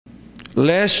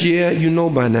Last year, you know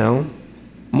by now,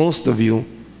 most of you,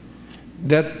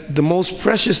 that the most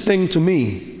precious thing to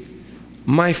me,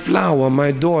 my flower,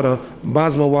 my daughter,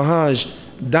 Basma Wahhaj,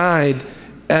 died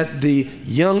at the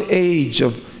young age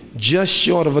of just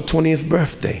short of her 20th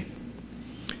birthday.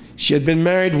 She had been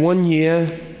married 1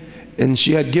 year and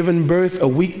she had given birth a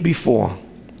week before,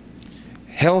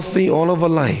 healthy all of her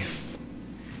life.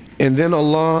 And then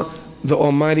Allah, the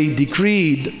Almighty,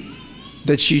 decreed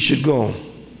that she should go.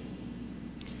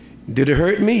 Did it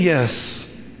hurt me?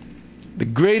 Yes. The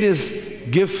greatest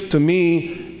gift to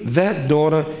me, that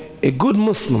daughter, a good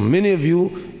Muslim. Many of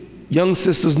you young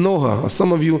sisters know her, or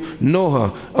some of you know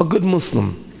her, a good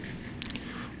Muslim.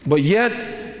 But yet,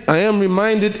 I am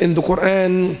reminded in the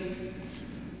Quran,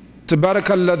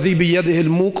 تبارك الذي بيده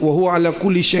الملك وهو على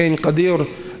كل شيء قدير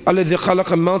الذي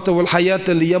خلق الموت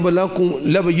والحياة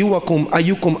ليبلوكم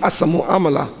أيكم أحسن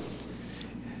عملا.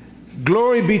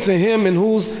 Glory be to him in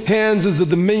whose hands is the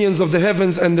dominions of the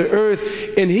heavens and the earth,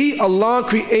 and he, Allah,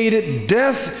 created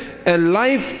death and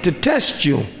life to test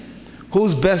you,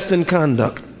 who's best in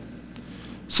conduct.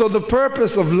 So the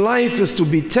purpose of life is to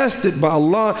be tested by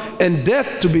Allah and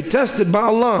death to be tested by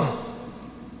Allah.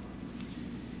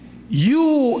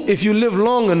 You, if you live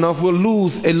long enough, will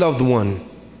lose a loved one.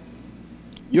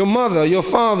 Your mother, your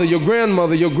father, your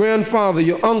grandmother, your grandfather,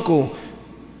 your uncle,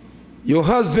 your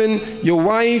husband, your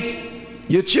wife,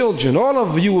 your children, all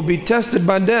of you will be tested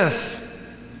by death.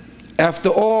 After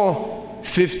all,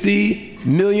 50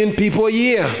 million people a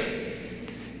year.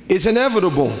 It's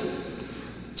inevitable.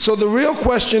 So the real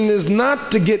question is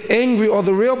not to get angry, or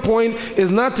the real point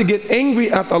is not to get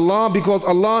angry at Allah because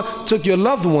Allah took your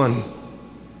loved one.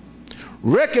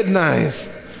 Recognize,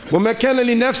 وَمَا كَانَ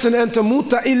لِنَفْسٍ أَن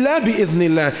تَمُوتَ إِلَّا بِإِذْنِ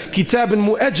اللَّهِ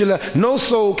كِتَابٍ مُؤَجَّلًا. No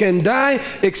soul can die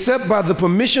except by the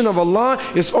permission of Allah.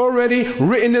 It's already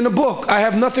written in a book. I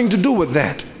have nothing to do with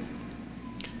that.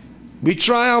 We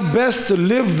try our best to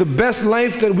live the best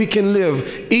life that we can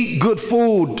live. Eat good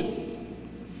food.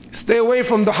 Stay away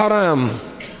from the haram.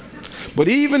 But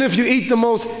even if you eat the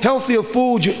most healthy of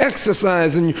food, you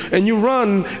exercise and you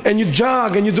run and you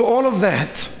jog and you do all of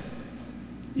that,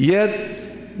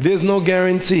 yet there's no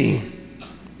guarantee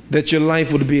that your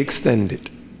life would be extended.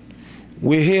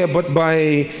 We're here but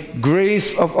by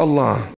grace of Allah.